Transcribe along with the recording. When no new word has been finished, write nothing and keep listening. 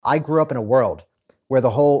I grew up in a world where the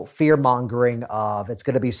whole fear-mongering of it's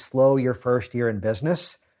going to be slow your first year in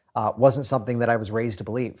business wasn't something that I was raised to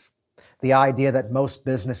believe. The idea that most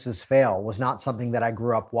businesses fail was not something that I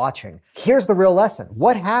grew up watching. Here's the real lesson.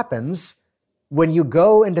 What happens when you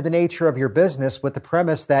go into the nature of your business with the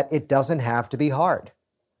premise that it doesn't have to be hard?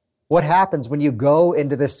 What happens when you go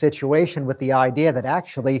into this situation with the idea that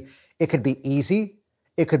actually it could be easy,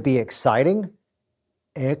 it could be exciting,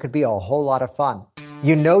 and it could be a whole lot of fun?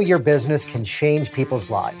 You know your business can change people's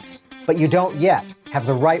lives, but you don't yet have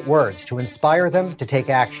the right words to inspire them to take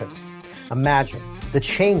action. Imagine the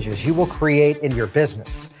changes you will create in your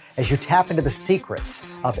business as you tap into the secrets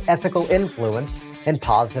of ethical influence and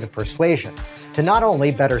positive persuasion to not only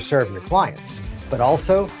better serve your clients, but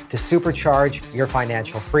also to supercharge your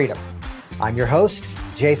financial freedom. I'm your host,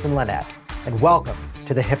 Jason Linett, and welcome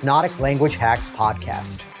to the Hypnotic Language Hacks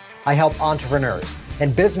podcast. I help entrepreneurs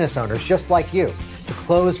and business owners just like you to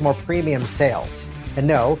close more premium sales. And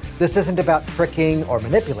no, this isn't about tricking or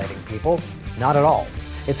manipulating people, not at all.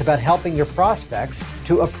 It's about helping your prospects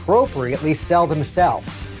to appropriately sell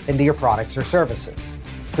themselves into your products or services.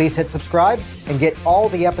 Please hit subscribe and get all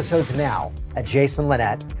the episodes now at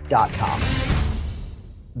jasonlinett.com.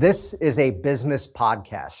 This is a business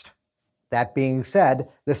podcast. That being said,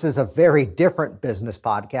 this is a very different business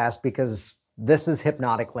podcast because this is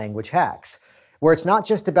Hypnotic Language Hacks, where it's not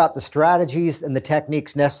just about the strategies and the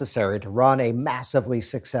techniques necessary to run a massively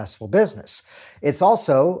successful business. It's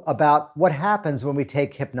also about what happens when we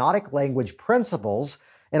take hypnotic language principles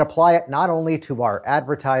and apply it not only to our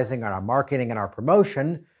advertising and our marketing and our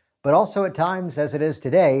promotion, but also at times, as it is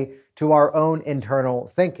today, to our own internal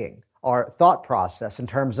thinking, our thought process in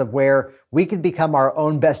terms of where we can become our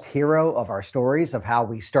own best hero of our stories of how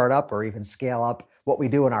we start up or even scale up what we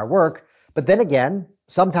do in our work. But then again,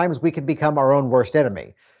 sometimes we can become our own worst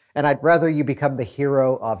enemy. And I'd rather you become the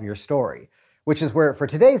hero of your story, which is where for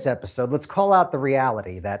today's episode, let's call out the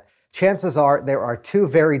reality that chances are there are two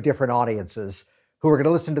very different audiences who are going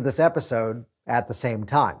to listen to this episode at the same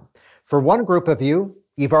time. For one group of you,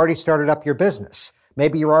 you've already started up your business.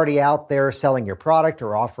 Maybe you're already out there selling your product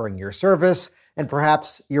or offering your service, and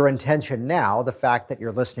perhaps your intention now, the fact that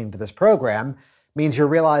you're listening to this program, means you're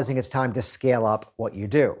realizing it's time to scale up what you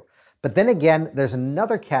do. But then again, there's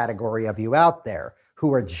another category of you out there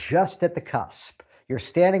who are just at the cusp. You're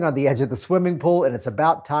standing on the edge of the swimming pool and it's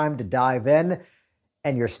about time to dive in,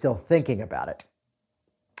 and you're still thinking about it.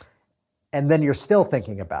 And then you're still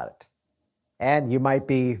thinking about it. And you might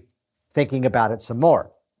be thinking about it some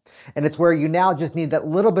more. And it's where you now just need that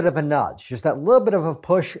little bit of a nudge, just that little bit of a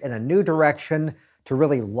push in a new direction to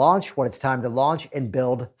really launch what it's time to launch and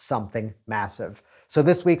build something massive. So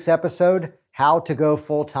this week's episode, How to Go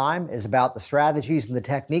Full-Time, is about the strategies and the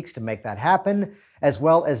techniques to make that happen, as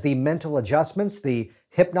well as the mental adjustments, the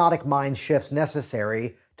hypnotic mind shifts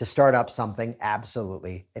necessary to start up something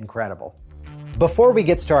absolutely incredible. Before we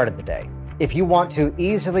get started today, if you want to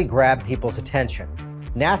easily grab people's attention,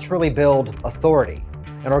 naturally build authority,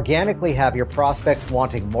 and organically have your prospects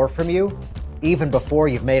wanting more from you, even before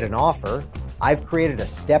you've made an offer, I've created a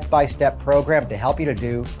step-by-step program to help you to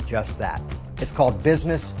do just that. It's called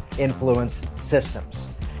Business Influence Systems.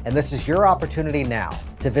 And this is your opportunity now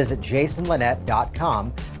to visit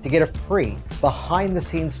jasonlinett.com to get a free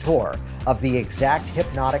behind-the-scenes tour of the exact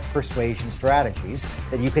hypnotic persuasion strategies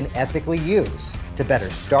that you can ethically use to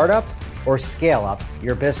better start up or scale up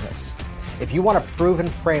your business. If you want a proven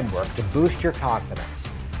framework to boost your confidence,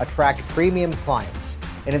 attract premium clients,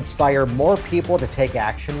 and inspire more people to take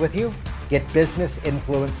action with you, get Business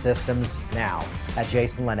Influence Systems now at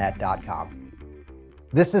jasonlinett.com.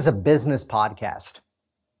 This is a business podcast.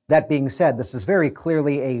 That being said, this is very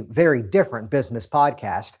clearly a very different business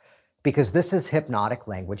podcast because this is Hypnotic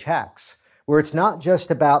Language Hacks, where it's not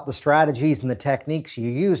just about the strategies and the techniques you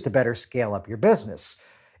use to better scale up your business.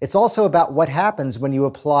 It's also about what happens when you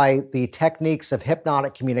apply the techniques of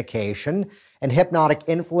hypnotic communication and hypnotic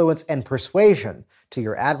influence and persuasion to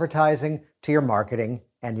your advertising, to your marketing,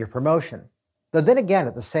 and your promotion. Though then again,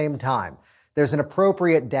 at the same time, there's an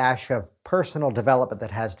appropriate dash of personal development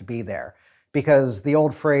that has to be there, because the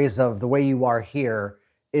old phrase of the way you are here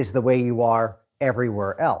is the way you are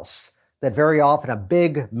everywhere else, that very often a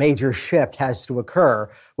big major shift has to occur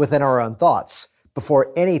within our own thoughts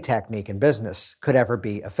before any technique in business could ever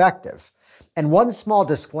be effective. And one small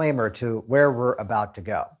disclaimer to where we're about to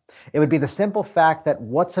go. It would be the simple fact that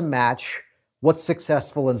what's a match, what's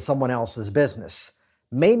successful in someone else's business,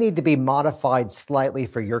 may need to be modified slightly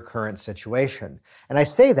for your current situation. And I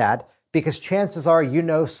say that because chances are you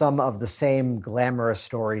know some of the same glamorous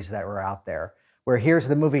stories that were out there, where here's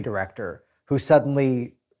the movie director who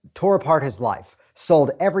suddenly tore apart his life,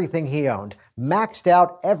 sold everything he owned, maxed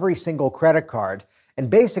out every single credit card,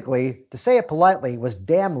 and basically, to say it politely, was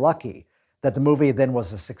damn lucky that the movie then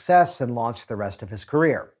was a success and launched the rest of his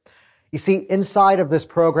career. You see, inside of this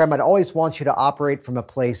program, I'd always want you to operate from a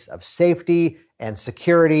place of safety and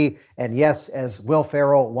security, and yes, as Will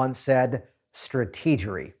Ferrell once said,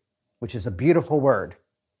 strategery, which is a beautiful word,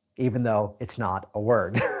 even though it's not a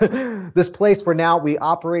word. This place where now we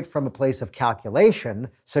operate from a place of calculation,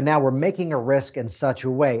 so now we're making a risk in such a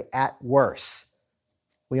way, at worst,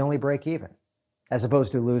 we only break even, as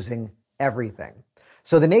opposed to losing everything.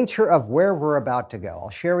 So the nature of where we're about to go, I'll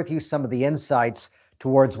share with you some of the insights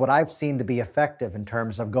towards what I've seen to be effective in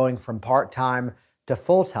terms of going from part-time to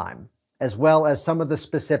full-time, as well as some of the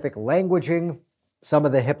specific languaging, some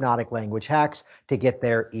of the hypnotic language hacks to get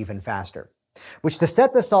there even faster. Which, to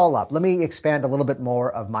set this all up, let me expand a little bit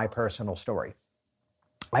more of my personal story.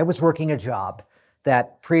 I was working a job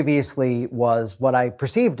that previously was what I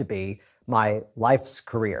perceived to be my life's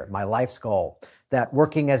career, my life's goal, that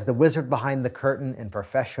working as the wizard behind the curtain in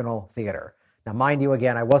professional theater. Now, mind you,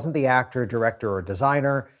 again, I wasn't the actor, director, or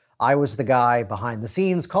designer. I was the guy behind the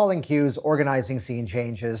scenes, calling cues, organizing scene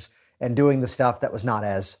changes, and doing the stuff that was not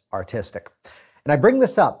as artistic. And I bring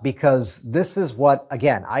this up because this is what,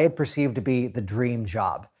 again, I had perceived to be the dream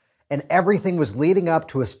job. And everything was leading up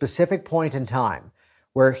to a specific point in time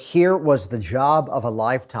where here was the job of a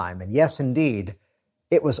lifetime. And yes, indeed,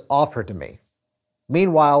 it was offered to me.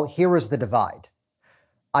 Meanwhile, here was the divide.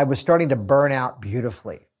 I was starting to burn out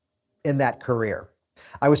beautifully in that career.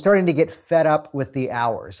 I was starting to get fed up with the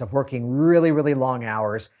hours of working really, really long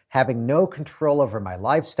hours, having no control over my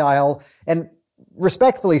lifestyle, and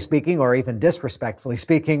respectfully speaking, or even disrespectfully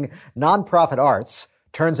speaking, nonprofit arts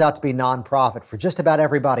turns out to be nonprofit for just about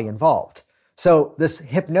everybody involved. So this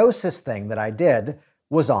hypnosis thing that I did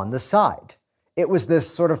was on the side. It was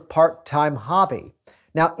this sort of part-time hobby.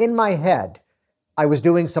 Now, in my head, I was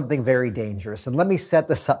doing something very dangerous. And let me set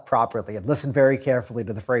this up properly and listen very carefully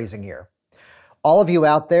to the phrasing here. All of you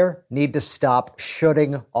out there need to stop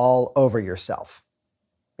shooting all over yourself.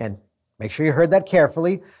 And make sure you heard that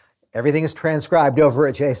carefully. Everything is transcribed over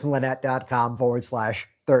at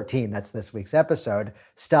jasonlinett.com/13. That's this week's episode.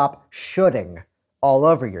 Stop shooting all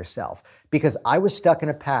over yourself, because I was stuck in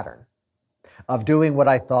a pattern of doing what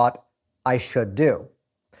I thought I should do.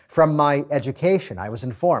 From my education, I was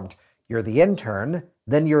informed, you're the intern,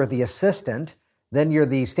 then you're the assistant, then you're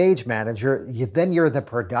the stage manager, then you're the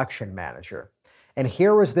production manager. And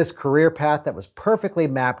here was this career path that was perfectly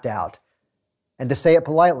mapped out. And to say it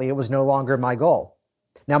politely, it was no longer my goal.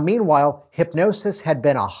 Now, meanwhile, hypnosis had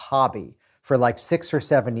been a hobby for like 6 or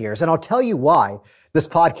 7 years. And I'll tell you why this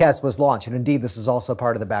podcast was launched. And indeed, this is also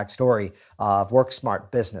part of the backstory of Work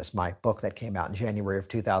Smart Business, my book that came out in January of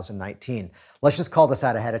 2019. Let's just call this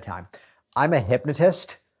out ahead of time. I'm a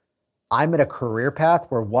hypnotist. I'm in a career path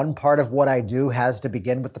where one part of what I do has to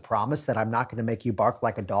begin with the promise that I'm not going to make you bark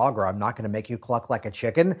like a dog, or I'm not going to make you cluck like a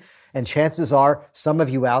chicken. And chances are, some of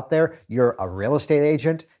you out there, you're a real estate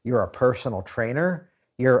agent, you're a personal trainer,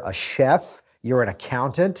 you're a chef, you're an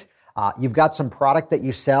accountant, you've got some product that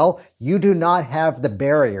you sell. You do not have the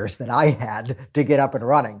barriers that I had to get up and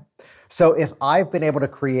running. So if I've been able to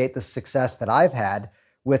create the success that I've had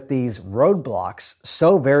with these roadblocks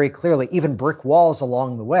so very clearly, even brick walls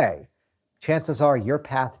along the way, chances are your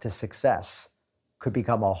path to success could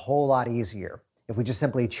become a whole lot easier if we just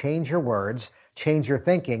simply change your words, change your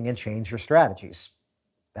thinking, and change your strategies.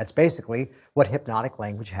 That's basically what Hypnotic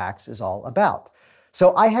Language Hacks is all about.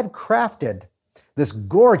 So I had crafted this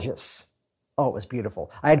gorgeous, oh, it was beautiful.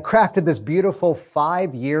 I had crafted this beautiful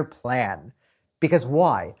 5-year plan. Because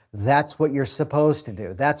why? That's what you're supposed to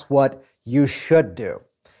do. That's what you should do.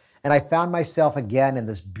 And I found myself again in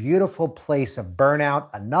this beautiful place of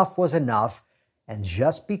burnout. Enough was enough. And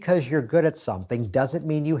just because you're good at something doesn't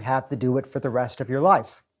mean you have to do it for the rest of your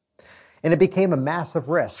life. And it became a massive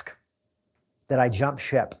risk that I jumped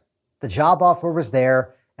ship. The job offer was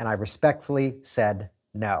there, and I respectfully said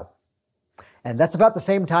no. And that's about the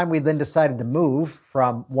same time we then decided to move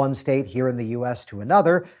from one state here in the U.S. to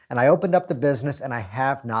another, and I opened up the business, and I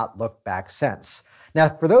have not looked back since. Now,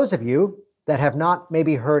 for those of you that have not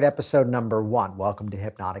maybe heard episode number 1, welcome to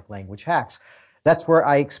Hypnotic Language Hacks, that's where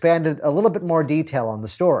I expanded a little bit more detail on the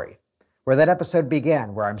story, where that episode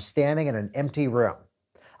began, where I'm standing in an empty room.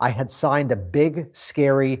 I had signed a big,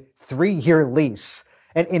 scary 3-year lease,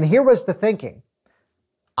 and here was the thinking.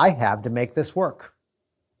 I have to make this work.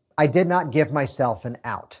 I did not give myself an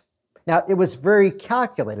out. Now, it was very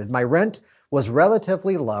calculated. My rent was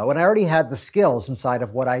relatively low, and I already had the skills inside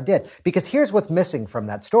of what I did. Because here's what's missing from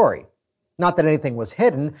that story. Not that anything was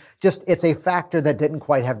hidden, just it's a factor that didn't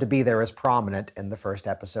quite have to be there as prominent in the first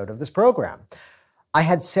episode of this program. I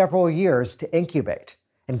had several years to incubate.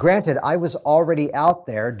 And granted, I was already out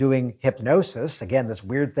there doing hypnosis. Again, this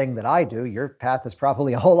weird thing that I do. Your path is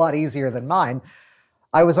probably a whole lot easier than mine.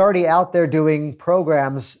 I was already out there doing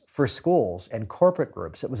programs for schools and corporate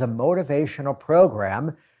groups. It was a motivational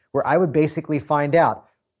program where I would basically find out,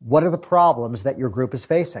 what are the problems that your group is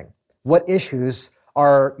facing? What issues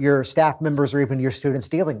are your staff members or even your students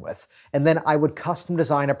dealing with? And then I would custom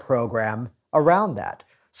design a program around that.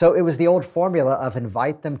 So it was the old formula of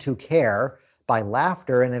invite them to care by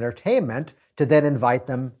laughter and entertainment to then invite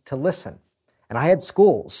them to listen. And I had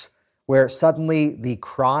schools where suddenly the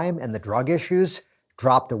crime and the drug issues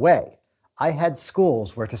dropped away. I had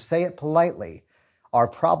schools where, to say it politely, our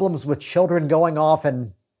problems with children going off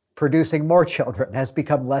and producing more children has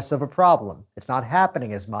become less of a problem. It's not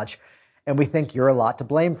happening as much, and we think you're a lot to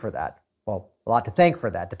blame for that. Well, a lot to thank for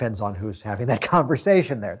that. Depends on who's having that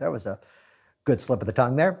conversation there. That was a good slip of the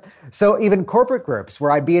tongue there. So even corporate groups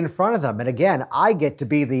where I'd be in front of them, and again, I get to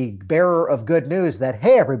be the bearer of good news that,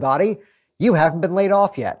 hey, everybody, you haven't been laid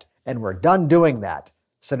off yet, and we're done doing that.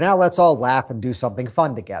 So now let's all laugh and do something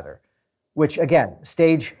fun together. Which, again,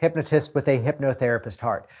 stage hypnotist with a hypnotherapist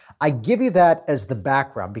heart. I give you that as the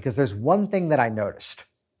background because there's one thing that I noticed,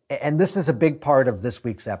 and this is a big part of this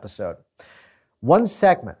week's episode. One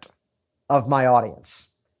segment of my audience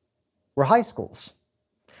were high schools.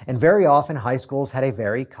 And very often, high schools had a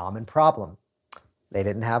very common problem. They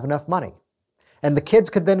didn't have enough money. And the kids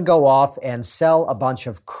could then go off and sell a bunch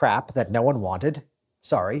of crap that no one wanted.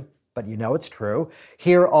 Sorry, but you know it's true.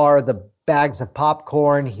 Here are the bags of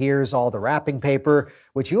popcorn. Here's all the wrapping paper,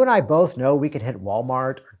 which you and I both know we could hit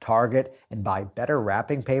Walmart or Target and buy better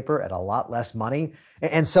wrapping paper at a lot less money.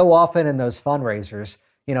 And so often in those fundraisers,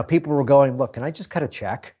 people were going, look, can I just cut a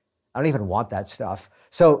check? I don't even want that stuff.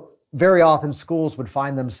 So very often schools would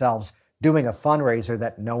find themselves doing a fundraiser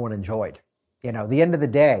that no one enjoyed. The end of the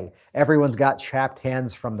day, everyone's got chapped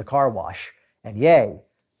hands from the car wash. And yay,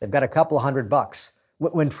 they've got a couple of $100.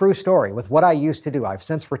 When true story, with what I used to do, I've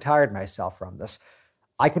since retired myself from this.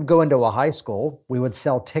 I could go into a high school, we would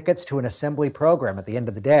sell tickets to an assembly program at the end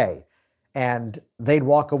of the day, and they'd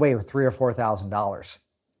walk away with $3,000 or $4,000.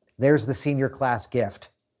 There's the senior class gift.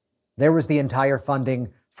 There was the entire funding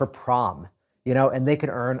for prom, and they could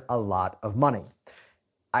earn a lot of money.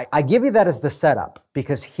 I give you that as the setup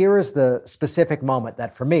because here is the specific moment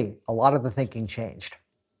that for me, a lot of the thinking changed.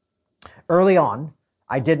 Early on,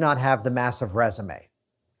 I did not have the massive resume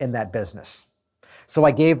in that business. So I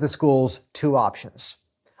gave the schools two options.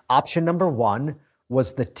 Option number one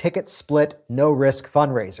was the ticket split no risk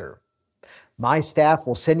fundraiser. My staff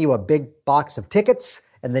will send you a big box of tickets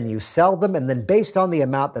and then you sell them. And then based on the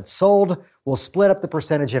amount that's sold, we'll split up the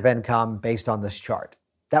percentage of income based on this chart.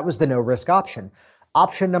 That was the no risk option.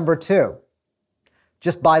 Option number two,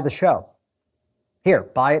 just buy the show. Here,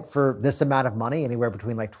 buy it for this amount of money, anywhere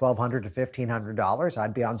between like $1,200 to $1,500.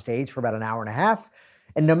 I'd be on stage for about an hour and a half.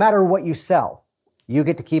 And no matter what you sell, you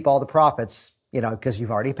get to keep all the profits, because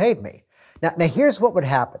you've already paid me. Now here's what would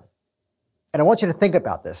happen. And I want you to think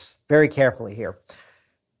about this very carefully here.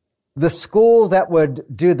 The school that would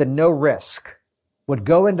do the no risk would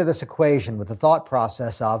go into this equation with the thought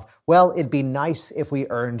process of, well, it'd be nice if we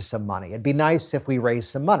earned some money. It'd be nice if we raised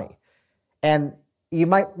some money. And you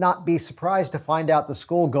might not be surprised to find out the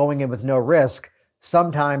school going in with no risk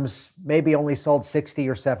sometimes maybe only sold 60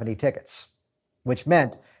 or 70 tickets, which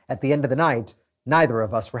meant at the end of the night, neither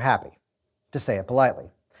of us were happy, to say it politely.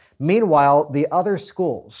 Meanwhile, the other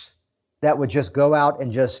schools that would just go out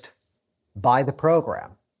and just buy the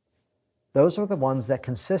program, those are the ones that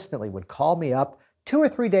consistently would call me up 2 or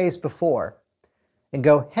 3 days before and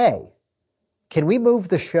go, hey, can we move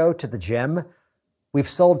the show to the gym? We've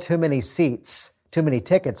sold too many seats, too many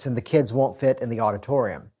tickets, and the kids won't fit in the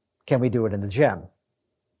auditorium. Can we do it in the gym?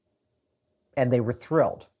 And they were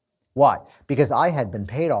thrilled. Why? Because I had been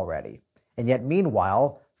paid already. And yet,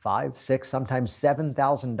 meanwhile, $5,000, $6,000, sometimes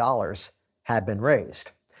 $7,000 had been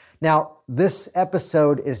raised. Now, this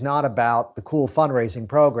episode is not about the cool fundraising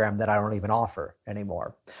program that I don't even offer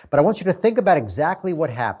anymore. But I want you to think about exactly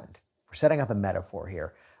what happened. We're setting up a metaphor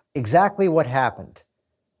here. Exactly what happened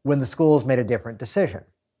when the schools made a different decision.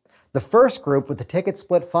 The first group with the ticket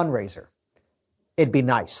split fundraiser, it'd be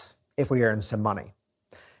nice if we earned some money.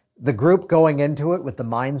 The group going into it with the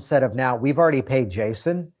mindset of now, we've already paid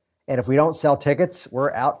Jason, and if we don't sell tickets,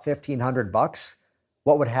 we're out $1,500.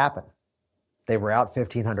 What would happen? They were out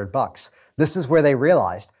 $1,500. This is where they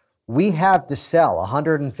realized we have to sell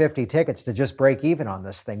 150 tickets to just break even on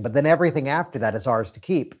this thing, but then everything after that is ours to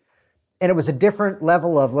keep. And it was a different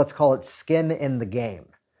level of, let's call it, skin in the game.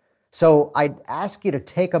 So I'd ask you to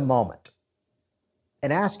take a moment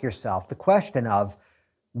and ask yourself the question of,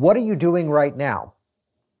 what are you doing right now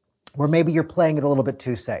where maybe you're playing it a little bit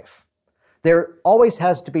too safe? There always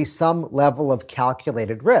has to be some level of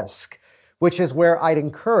calculated risk, which is where I'd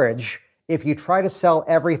encourage, if you try to sell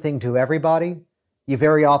everything to everybody, you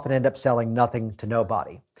very often end up selling nothing to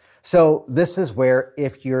nobody. So this is where,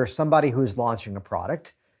 if you're somebody who's launching a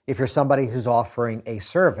product, if you're somebody who's offering a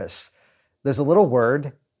service, there's a little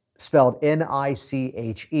word spelled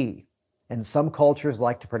N-I-C-H-E. And some cultures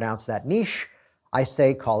like to pronounce that niche. I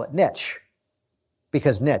say call it niche,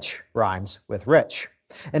 because niche rhymes with rich.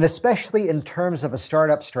 And especially in terms of a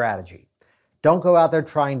startup strategy, don't go out there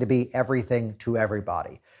trying to be everything to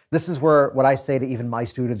everybody. This is where what I say to even my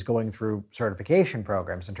students going through certification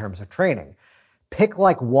programs in terms of training. Pick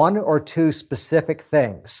like one or two specific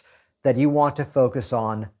things that you want to focus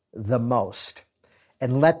on the most,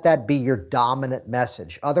 and let that be your dominant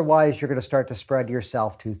message. Otherwise, you're going to start to spread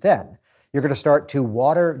yourself too thin. You're going to start to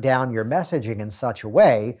water down your messaging in such a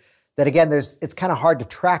way that, again, it's kind of hard to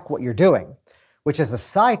track what you're doing. Which, is a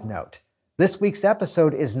side note, this week's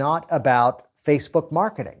episode is not about Facebook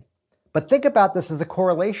marketing. But think about this as a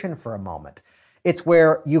correlation for a moment. It's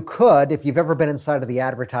where you could, if you've ever been inside of the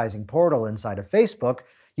advertising portal inside of Facebook,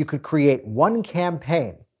 you could create one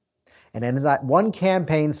campaign. And in that one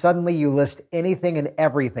campaign, suddenly you list anything and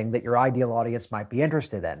everything that your ideal audience might be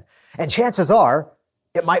interested in. And chances are,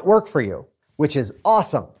 it might work for you, which is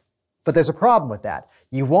awesome. But there's a problem with that.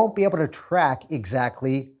 You won't be able to track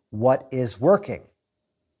exactly what is working,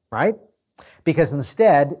 right? Because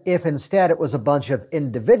if instead it was a bunch of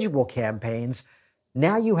individual campaigns,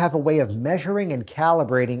 now you have a way of measuring and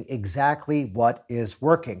calibrating exactly what is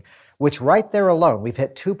working, which right there alone, we've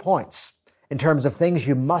hit 2 points in terms of things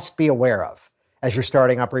you must be aware of as you're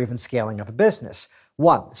starting up or even scaling up a business.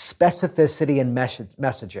 1, specificity in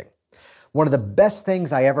messaging. One of the best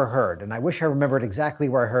things I ever heard, and I wish I remembered exactly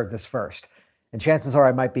where I heard this first, and chances are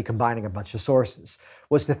I might be combining a bunch of sources,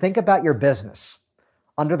 was to think about your business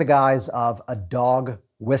under the guise of a dog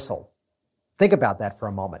whistle. Think about that for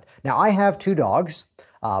a moment. Now, I have 2 dogs.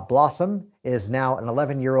 Blossom is now an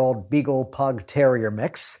 11-year-old Beagle Pug Terrier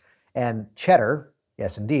mix, and Cheddar,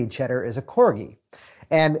 yes indeed, Cheddar is a Corgi.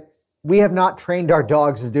 And we have not trained our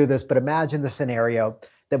dogs to do this, but imagine the scenario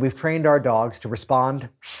that we've trained our dogs to respond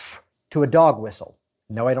to a dog whistle.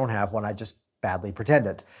 No, I don't have one. I just badly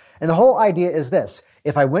pretended. And the whole idea is this.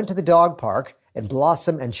 If I went to the dog park and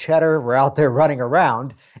Blossom and Cheddar were out there running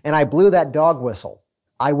around and I blew that dog whistle,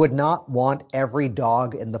 I would not want every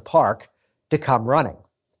dog in the park to come running.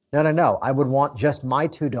 No. I would want just my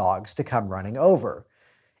 2 dogs to come running over.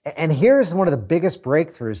 And here's one of the biggest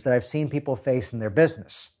breakthroughs that I've seen people face in their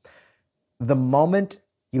business. The moment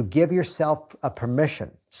you give yourself a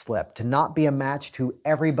permission slip to not be a match to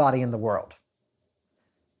everybody in the world,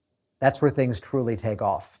 that's where things truly take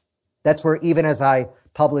off. That's where, even as I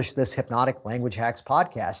publish this Hypnotic Language Hacks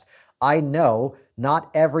podcast, I know not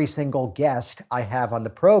every single guest I have on the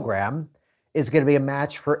program is going to be a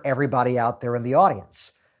match for everybody out there in the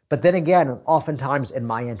audience. But then again, oftentimes in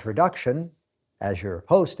my introduction, as your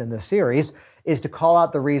host in this series, is to call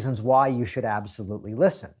out the reasons why you should absolutely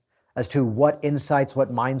listen, as to what insights,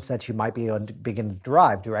 what mindsets you might be able to begin to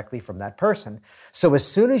derive directly from that person. So as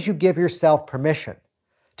soon as you give yourself permission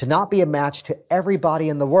to not be a match to everybody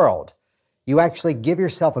in the world, you actually give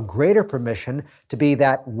yourself a greater permission to be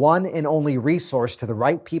that one and only resource to the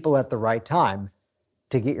right people at the right time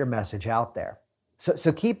to get your message out there.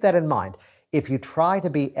 So keep that in mind. If you try to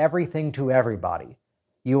be everything to everybody,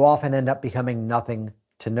 you often end up becoming nothing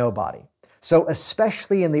to nobody. So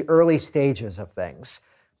especially in the early stages of things,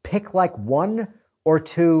 pick like 1 or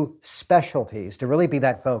 2 specialties to really be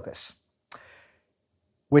that focus.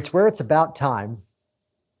 Where it's about time,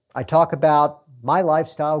 I talk about my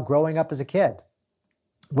lifestyle growing up as a kid,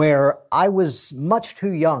 where I was much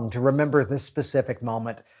too young to remember this specific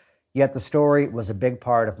moment, yet the story was a big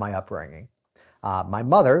part of my upbringing. My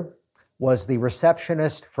mother was the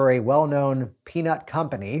receptionist for a well-known peanut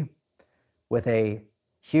company with a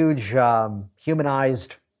huge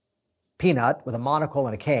humanized peanut with a monocle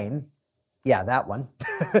and a cane. Yeah, that one.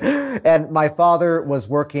 And my father was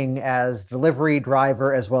working as delivery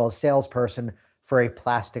driver as well as salesperson for a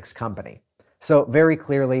plastics company. So very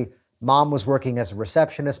clearly, mom was working as a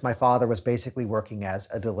receptionist. My father was basically working as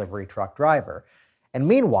a delivery truck driver. And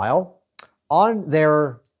meanwhile, on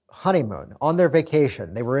their honeymoon, on their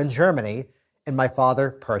vacation, they were in Germany, and my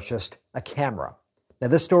father purchased a camera. Now,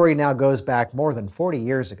 this story now goes back more than 40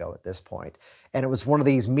 years ago at this point, and it was one of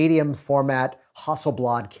these medium format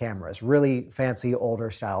Hasselblad cameras, really fancy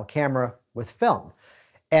older style camera, with film.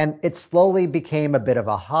 And it slowly became a bit of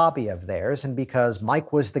a hobby of theirs. And because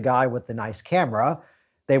Mike was the guy with the nice camera,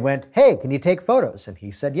 they went, "Hey, can you take photos?" And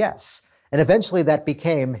he said yes. And eventually that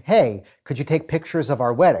became, "Hey, could you take pictures of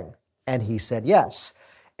our wedding?" And he said yes.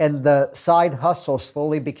 And the side hustle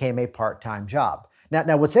slowly became a part-time job.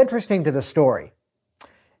 Now, what's interesting to the story,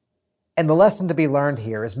 and the lesson to be learned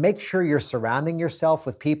here, is make sure you're surrounding yourself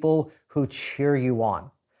with people who cheer you on.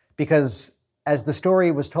 Because as the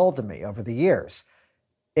story was told to me over the years,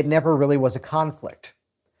 it never really was a conflict.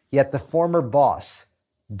 Yet the former boss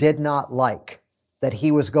did not like that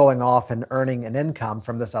he was going off and earning an income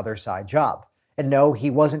from this other side job. And no, he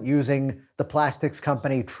wasn't using the plastics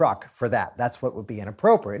company truck for that. That's what would be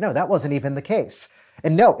inappropriate. No, that wasn't even the case.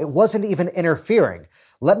 And no, it wasn't even interfering.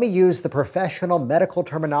 Let me use the professional medical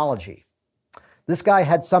terminology. This guy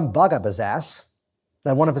had some bug up his ass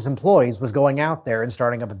that one of his employees was going out there and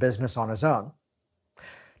starting up a business on his own.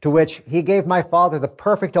 To which he gave my father the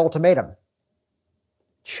perfect ultimatum: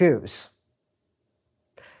 choose.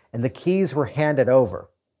 And the keys were handed over,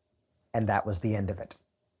 and that was the end of it.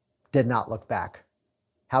 Did not look back.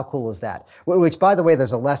 How cool is that? Which, by the way,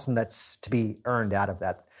 there's a lesson that's to be earned out of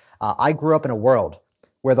that. I grew up in a world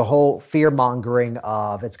where the whole fear-mongering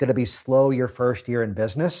of it's going to be slow your first year in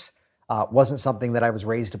business wasn't something that I was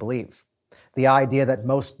raised to believe. The idea that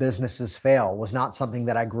most businesses fail was not something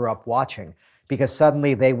that I grew up watching, because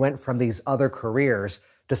suddenly they went from these other careers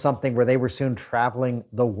to something where they were soon traveling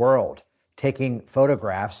the world, taking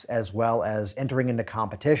photographs as well as entering into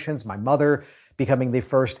competitions. My mother becoming the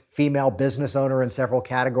first female business owner in several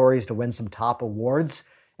categories to win some top awards.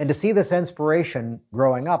 And to see this inspiration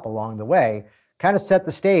growing up along the way kind of set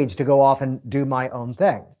the stage to go off and do my own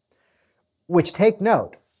thing. Which, take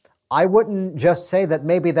note, I wouldn't just say that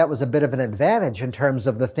maybe that was a bit of an advantage in terms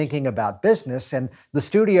of the thinking about business, and the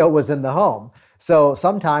studio was in the home. So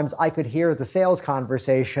sometimes I could hear the sales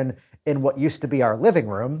conversation in what used to be our living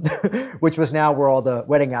room, which was now where all the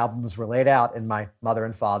wedding albums were laid out, and my mother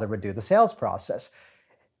and father would do the sales process.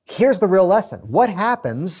 Here's the real lesson. What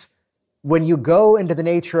happens when you go into the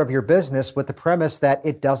nature of your business with the premise that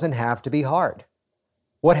it doesn't have to be hard?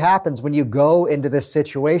 What happens when you go into this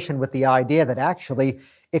situation with the idea that actually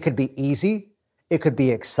it could be easy, it could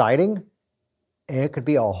be exciting, and it could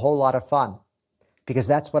be a whole lot of fun? Because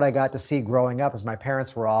that's what I got to see growing up, as my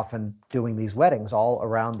parents were often doing these weddings all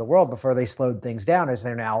around the world before they slowed things down, as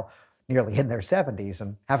they're now nearly in their 70s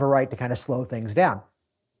and have a right to kind of slow things down.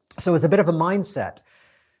 So it's a bit of a mindset.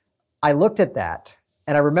 I looked at that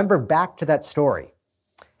and I remember back to that story.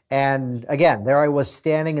 And again, there I was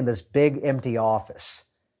standing in this big empty office.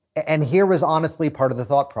 And here was honestly part of the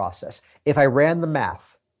thought process. If I ran the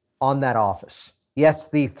math on that office, yes,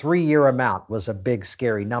 the 3-year amount was a big,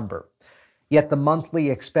 scary number. Yet the monthly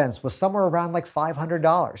expense was somewhere around like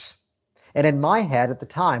 $500. And in my head at the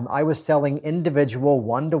time, I was selling individual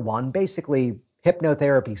one-to-one, basically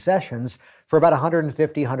hypnotherapy sessions for about $150,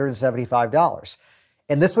 $175.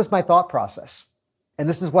 And this was my thought process. And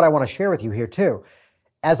this is what I want to share with you here too.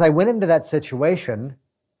 As I went into that situation,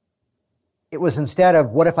 it was instead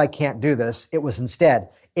of, what if I can't do this? It was instead,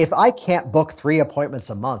 if I can't book 3 appointments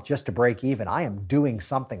a month just to break even, I am doing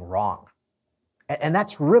something wrong. And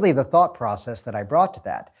that's really the thought process that I brought to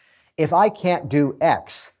that. If I can't do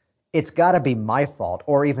X, it's got to be my fault.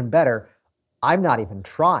 Or even better, I'm not even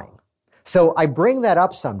trying. So I bring that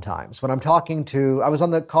up sometimes when I'm talking to, I was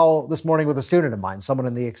on the call this morning with a student of mine, someone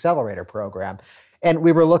in the accelerator program. And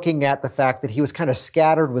we were looking at the fact that he was kind of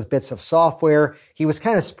scattered with bits of software. He was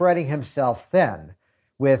kind of spreading himself thin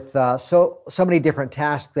with so many different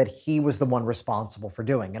tasks that he was the one responsible for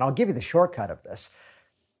doing. And I'll give you the shortcut of this.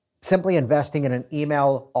 Simply investing in an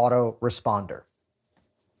email autoresponder.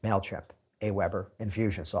 MailChimp, Aweber,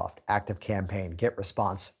 Infusionsoft, ActiveCampaign,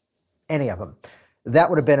 GetResponse, any of them. That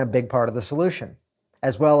would have been a big part of the solution.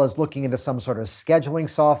 As well as looking into some sort of scheduling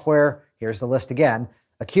software. Here's the list again.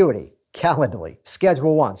 Acuity, Calendly,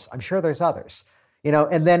 Schedule Once. I'm sure there's others.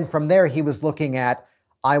 And then from there he was looking at,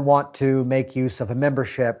 I want to make use of a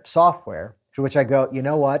membership software, to which I go, you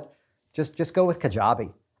know what? Just go with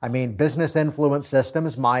Kajabi. I mean, Business Influence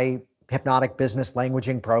Systems, my hypnotic business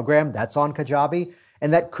languaging program, that's on Kajabi.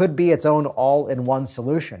 And that could be its own all-in-one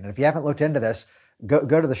solution. And if you haven't looked into this,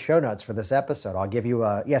 go to the show notes for this episode. I'll give you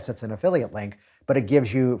yes, it's an affiliate link, but it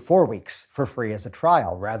gives you 4 weeks for free as a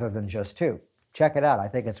trial rather than just 2. Check it out. I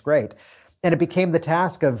think it's great. And it became the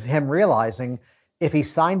task of him realizing if he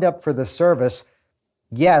signed up for the service,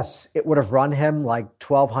 yes, it would have run him like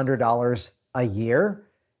 $1,200 a year.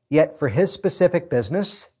 Yet for his specific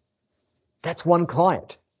business, that's 1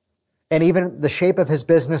 client. And even the shape of his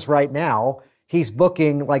business right now, he's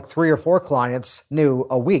booking like 3 or 4 clients new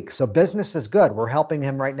a week. So business is good. We're helping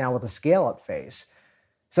him right now with a scale-up phase.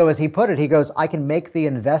 So as he put it, he goes, I can make the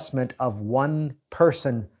investment of one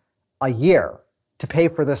person a year to pay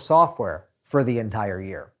for this software for the entire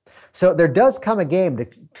year. So there does come a game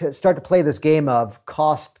to start to play this game of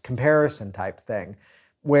cost comparison type thing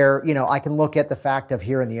where, I can look at the fact of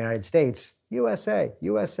here in the United States, USA,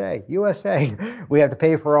 we have to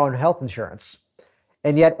pay for our own health insurance.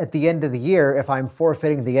 And yet at the end of the year, if I'm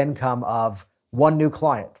forfeiting the income of one new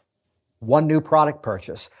client, one new product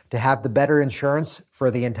purchase to have the better insurance for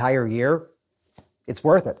the entire year, it's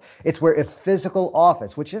worth it. It's where if physical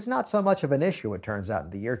office, which is not so much of an issue, it turns out in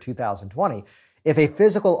the year 2020, if a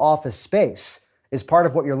physical office space is part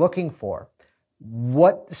of what you're looking for,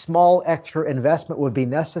 what small extra investment would be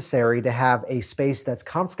necessary to have a space that's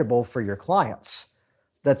comfortable for your clients,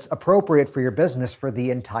 that's appropriate for your business for the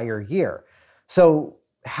entire year? So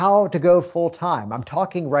how to go full time? I'm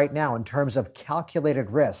talking right now in terms of calculated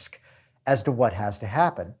risk as to what has to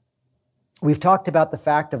happen. We've talked about the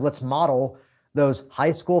fact of let's model those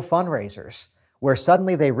high school fundraisers where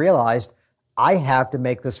suddenly they realized, I have to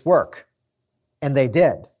make this work. And they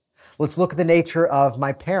did. Let's look at the nature of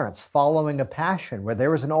my parents following a passion where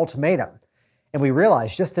there was an ultimatum. And we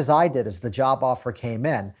realized, just as I did as the job offer came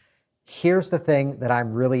in, here's the thing that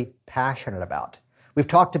I'm really passionate about. We've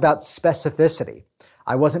talked about specificity.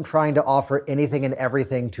 I wasn't trying to offer anything and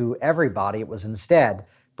everything to everybody. It was instead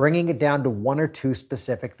bringing it down to 1 or 2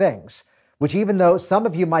 specific things, which even though some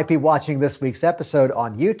of you might be watching this week's episode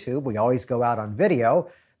on YouTube, we always go out on video,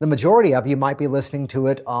 the majority of you might be listening to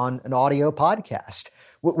it on an audio podcast.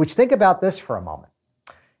 Which, think about this for a moment.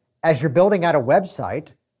 As you're building out a website,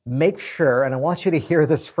 make sure, and I want you to hear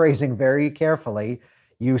this phrasing very carefully,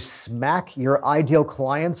 you smack your ideal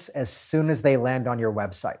clients as soon as they land on your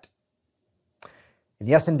website. And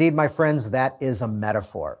yes, indeed, my friends, that is a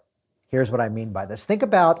metaphor. Here's what I mean by this. Think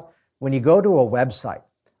about when you go to a website.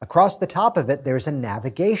 Across the top of it, there's a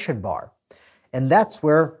navigation bar. And that's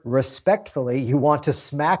where, respectfully, you want to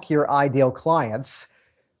smack your ideal clients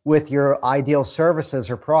with your ideal services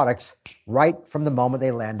or products right from the moment they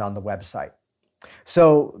land on the website.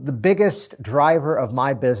 So the biggest driver of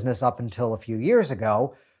my business up until a few years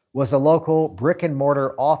ago was a local brick and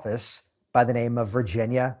mortar office by the name of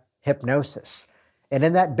Virginia Hypnosis. And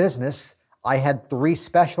in that business, I had 3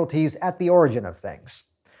 specialties at the origin of things.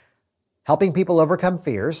 Helping people overcome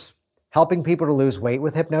fears, helping people to lose weight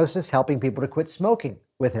with hypnosis, helping people to quit smoking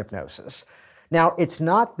with hypnosis. Now, it's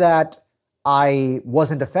not that I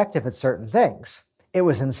wasn't effective at certain things. It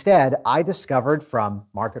was instead, I discovered from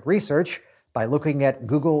market research, by looking at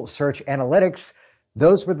Google search analytics,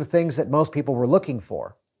 those were the things that most people were looking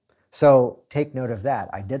for. So take note of that.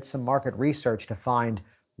 I did some market research to find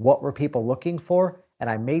what were people looking for, and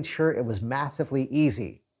I made sure it was massively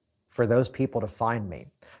easy for those people to find me.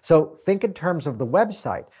 So think in terms of the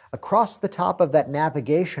website. Across the top of that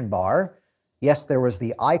navigation bar, yes, there was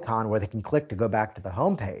the icon where they can click to go back to the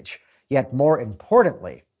homepage. Yet more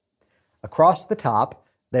importantly, across the top,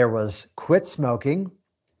 there was quit smoking,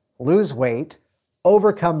 lose weight,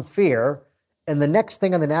 overcome fear, and the next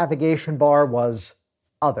thing on the navigation bar was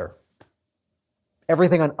other.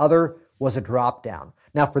 Everything on other was a drop down.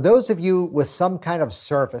 Now, for those of you with some kind of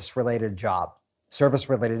service-related job,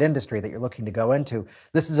 service-related industry that you're looking to go into,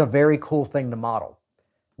 this is a very cool thing to model.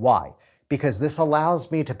 Why? Because this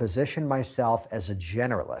allows me to position myself as a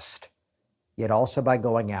generalist, yet also by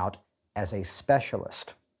going out as a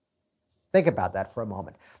specialist. Think about that for a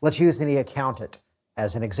moment. Let's use the accountant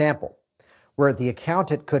as an example, where the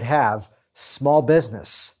accountant could have small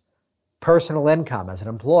business, personal income as an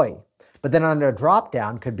employee, but then on a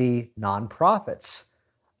drop-down could be nonprofits.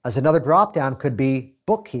 As another drop-down could be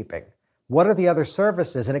bookkeeping. What are the other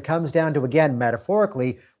services? And it comes down to, again,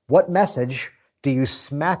 metaphorically, what message do you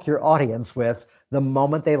smack your audience with the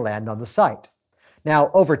moment they land on the site?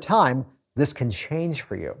 Now, over time, this can change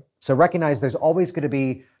for you. So recognize there's always going to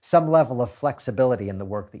be some level of flexibility in the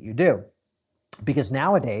work that you do. Because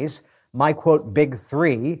nowadays, my quote, big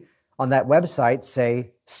 3 on that website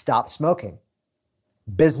say, stop smoking,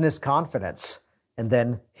 business confidence, and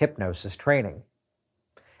then hypnosis training.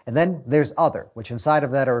 And then there's other, which inside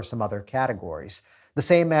of that are some other categories. The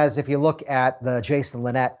same as if you look at the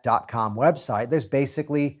jasonlinett.com website, there's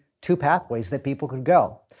basically 2 pathways that people could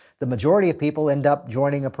go. The majority of people end up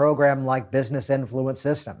joining a program like Business Influence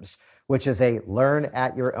Systems, which is a learn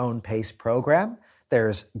at your own pace program.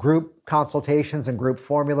 There's group consultations and group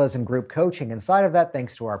formulas and group coaching inside of that,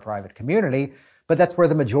 thanks to our private community. But that's where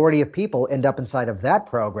the majority of people end up inside of that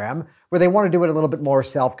program, where they want to do it a little bit more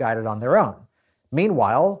self-guided on their own.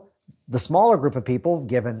 Meanwhile, The smaller group of people,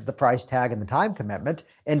 given the price tag and the time commitment,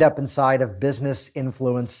 end up inside of Business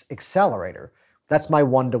Influence Accelerator. That's my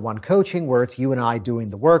one-to-one coaching where it's you and I doing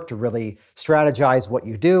the work to really strategize what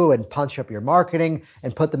you do and punch up your marketing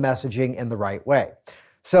and put the messaging in the right way.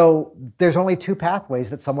 So there's only two pathways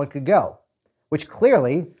that someone could go, which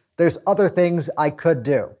clearly there's other things I could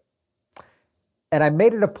do. And I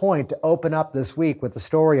made it a point to open up this week with the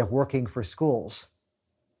story of working for schools,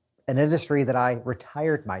 an industry that I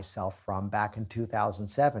retired myself from back in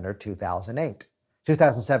 2007 or 2008,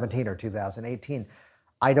 2017 or 2018.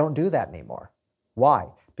 I don't do that anymore. Why?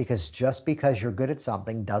 Because just because you're good at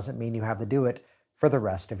something doesn't mean you have to do it for the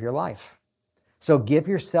rest of your life. So give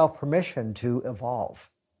yourself permission to evolve.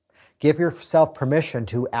 Give yourself permission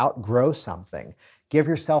to outgrow something. Give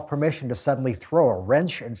yourself permission to suddenly throw a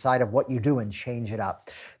wrench inside of what you do and change it up.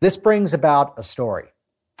 This brings about a story.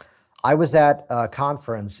 I was at a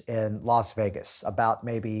conference in Las Vegas about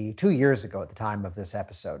maybe 2 years ago at the time of this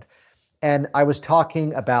episode. And I was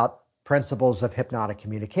talking about principles of hypnotic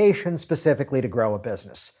communication, specifically to grow a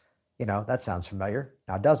business. You know, that sounds familiar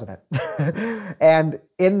now, doesn't it? And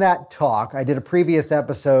in that talk, I did a previous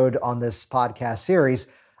episode on this podcast series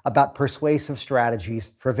about persuasive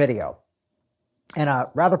strategies for video. And a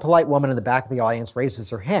rather polite woman in the back of the audience raises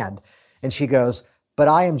her hand and she goes, "But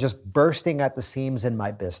I am just bursting at the seams in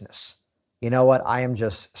my business. You know what? I am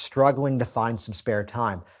just struggling to find some spare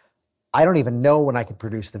time. I don't even know when I could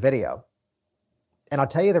produce the video." And I'll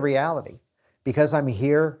tell you the reality, because I'm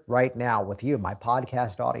here right now with you, my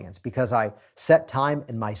podcast audience, because I set time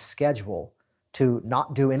in my schedule to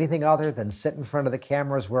not do anything other than sit in front of the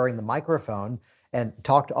cameras wearing the microphone and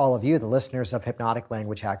talk to all of you, the listeners of Hypnotic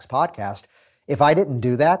Language Hacks podcast. If I didn't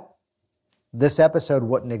do that, this episode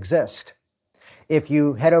wouldn't exist. If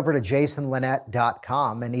you head over to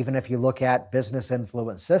jasonlinett.com, and even if you look at Business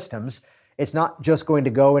Influence Systems, it's not just going to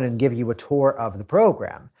go in and give you a tour of the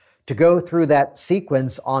program. To go through that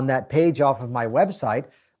sequence on that page off of my website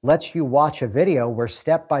lets you watch a video where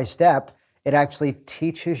step by step, it actually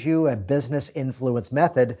teaches you a business influence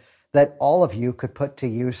method that all of you could put to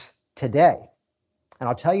use today. And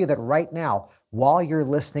I'll tell you that right now, while you're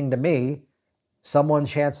listening to me, someone,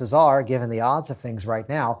 chances are, given the odds of things right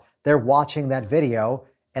now, they're watching that video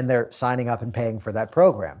and they're signing up and paying for that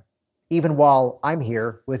program, even while I'm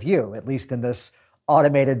here with you, at least in this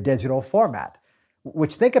automated digital format.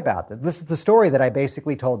 Which, think about that. This is the story that I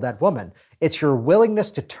basically told that woman. It's your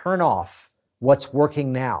willingness to turn off what's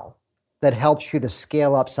working now that helps you to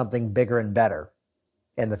scale up something bigger and better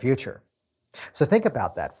in the future. So think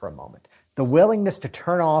about that for a moment. The willingness to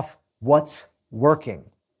turn off what's working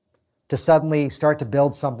to suddenly start to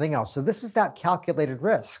build something else. So this is that calculated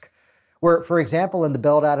risk where, for example, in the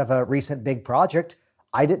build out of a recent big project,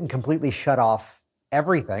 I didn't completely shut off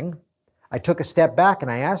everything. I took a step back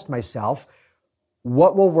and I asked myself,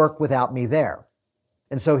 what will work without me there?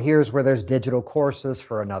 And so here's where there's digital courses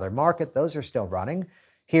for another market. Those are still running.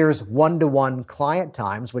 Here's one-to-one client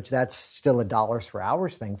times, which that's still a dollars for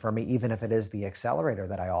hours thing for me, even if it is the accelerator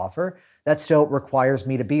that I offer. That still requires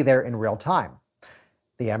me to be there in real time.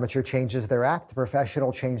 The amateur changes their act, the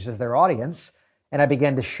professional changes their audience, and I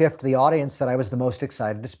began to shift the audience that I was the most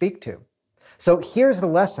excited to speak to. So here's the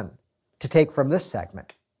lesson to take from this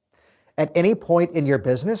segment. At any point in your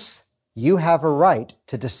business, you have a right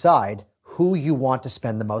to decide who you want to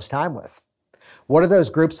spend the most time with. What are those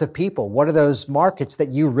groups of people? What are those markets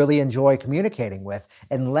that you really enjoy communicating with?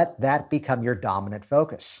 And let that become your dominant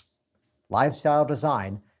focus. Lifestyle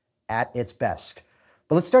design at its best.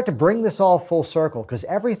 But let's start to bring this all full circle, because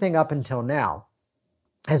everything up until now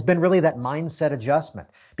has been really that mindset adjustment.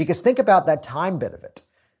 Because think about that time bit of it.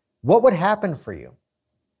 What would happen for you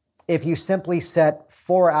if you simply set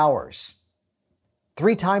 4 hours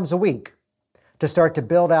 3 times a week to start to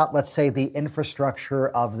build out, let's say, the infrastructure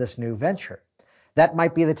of this new venture? That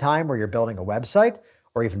might be the time where you're building a website,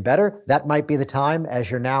 or even better, that might be the time as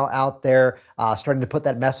you're now out there starting to put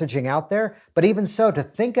that messaging out there. But even so, to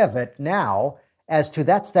think of it now as to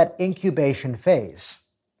that's that incubation phase,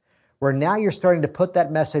 where now you're starting to put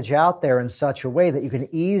that message out there in such a way that you can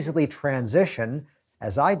easily transition,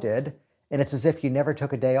 as I did, and it's as if you never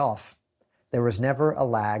took a day off. There was never a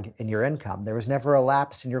lag in your income. There was never a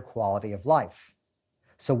lapse in your quality of life.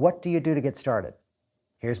 So what do you do to get started?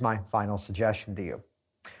 Here's my final suggestion to you.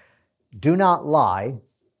 Do not lie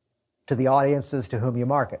to the audiences to whom you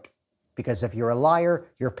market, because if you're a liar,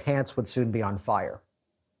 your pants would soon be on fire.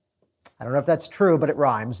 I don't know if that's true, but it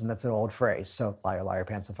rhymes, and that's an old phrase. So liar, liar,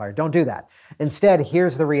 pants on fire. Don't do that. Instead,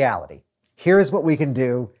 here's the reality. Here's what we can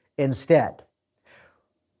do instead.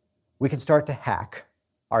 We can start to hack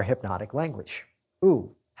our hypnotic language.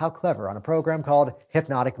 Ooh, How clever, on a program called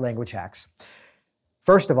Hypnotic Language Hacks.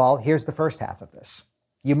 First of all, here's the first half of this.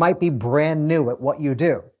 You might be brand new at what you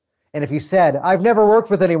do. And if you said, I've never worked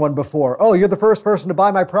with anyone before, oh, you're the first person to buy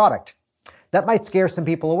my product, that might scare some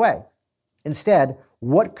people away. Instead,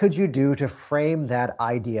 what could you do to frame that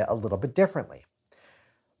idea a little bit differently?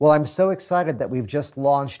 Well, I'm so excited that we've just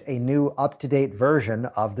launched a new up-to-date version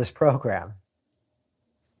of this program.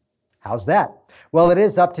 How's that? Well, it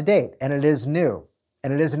is up-to-date, and it is new.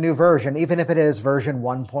 And it is a new version, even if it is version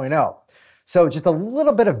 1.0. So just a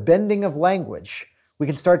little bit of bending of language, we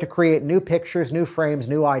can start to create new pictures, new frames,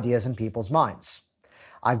 new ideas in people's minds.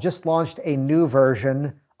 I've just launched a new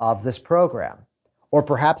version of this program. Or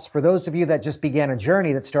perhaps for those of you that just began a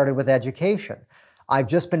journey that started with education, I've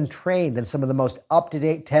just been trained in some of the most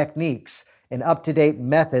up-to-date techniques and up-to-date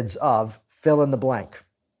methods of fill in the blank.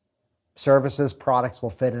 Services, products will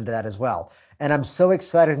fit into that as well. And I'm so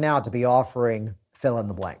excited now to be offering fill in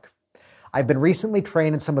the blank. I've been recently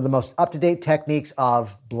trained in some of the most up-to-date techniques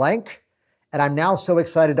of blank, and I'm now so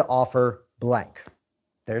excited to offer blank.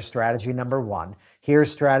 There's strategy number one.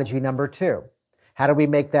 Here's strategy number two. How do we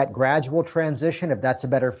make that gradual transition if that's a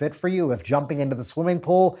better fit for you? If jumping into the swimming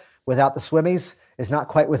pool without the swimmies is not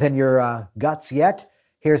quite within your guts yet,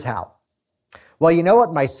 here's how. Well, you know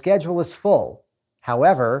what? My schedule is full.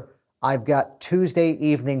 However, I've got Tuesday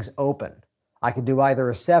evenings open. I could do either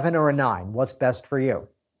a 7 or a 9. What's best for you?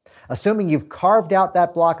 Assuming you've carved out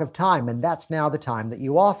that block of time, and that's now the time that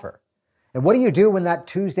you offer. And what do you do when that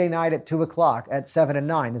Tuesday night at 2 o'clock at 7 and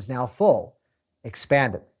 9 is now full?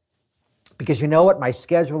 Expand it. Because you know what? My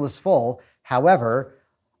schedule is full. However,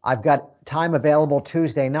 I've got time available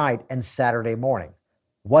Tuesday night and Saturday morning.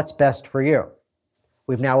 What's best for you?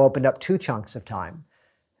 We've now opened up 2 chunks of time.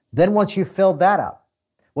 Then once you've filled that up,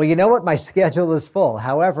 well, you know what? My schedule is full.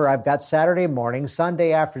 However, I've got Saturday mornings,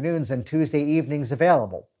 Sunday afternoons, and Tuesday evenings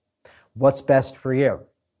available. What's best for you?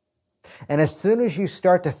 And as soon as you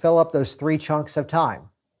start to fill up those 3 chunks of time,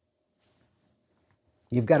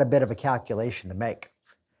 you've got a bit of a calculation to make.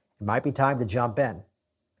 It might be time to jump in.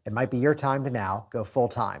 It might be your time to now go full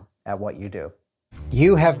time at what you do.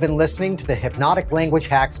 You have been listening to the Hypnotic Language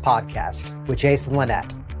Hacks podcast with Jason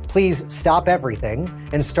Linett. Please stop everything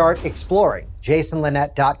and start exploring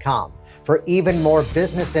jasonlinett.com for even more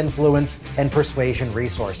business influence and persuasion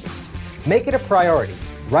resources. Make it a priority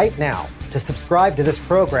right now to subscribe to this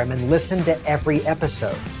program and listen to every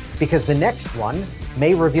episode, because the next one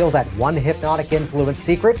may reveal that one hypnotic influence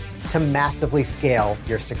secret to massively scale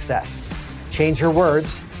your success. Change your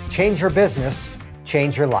words, change your business,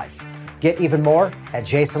 change your life. Get even more at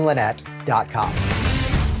jasonlinett.com.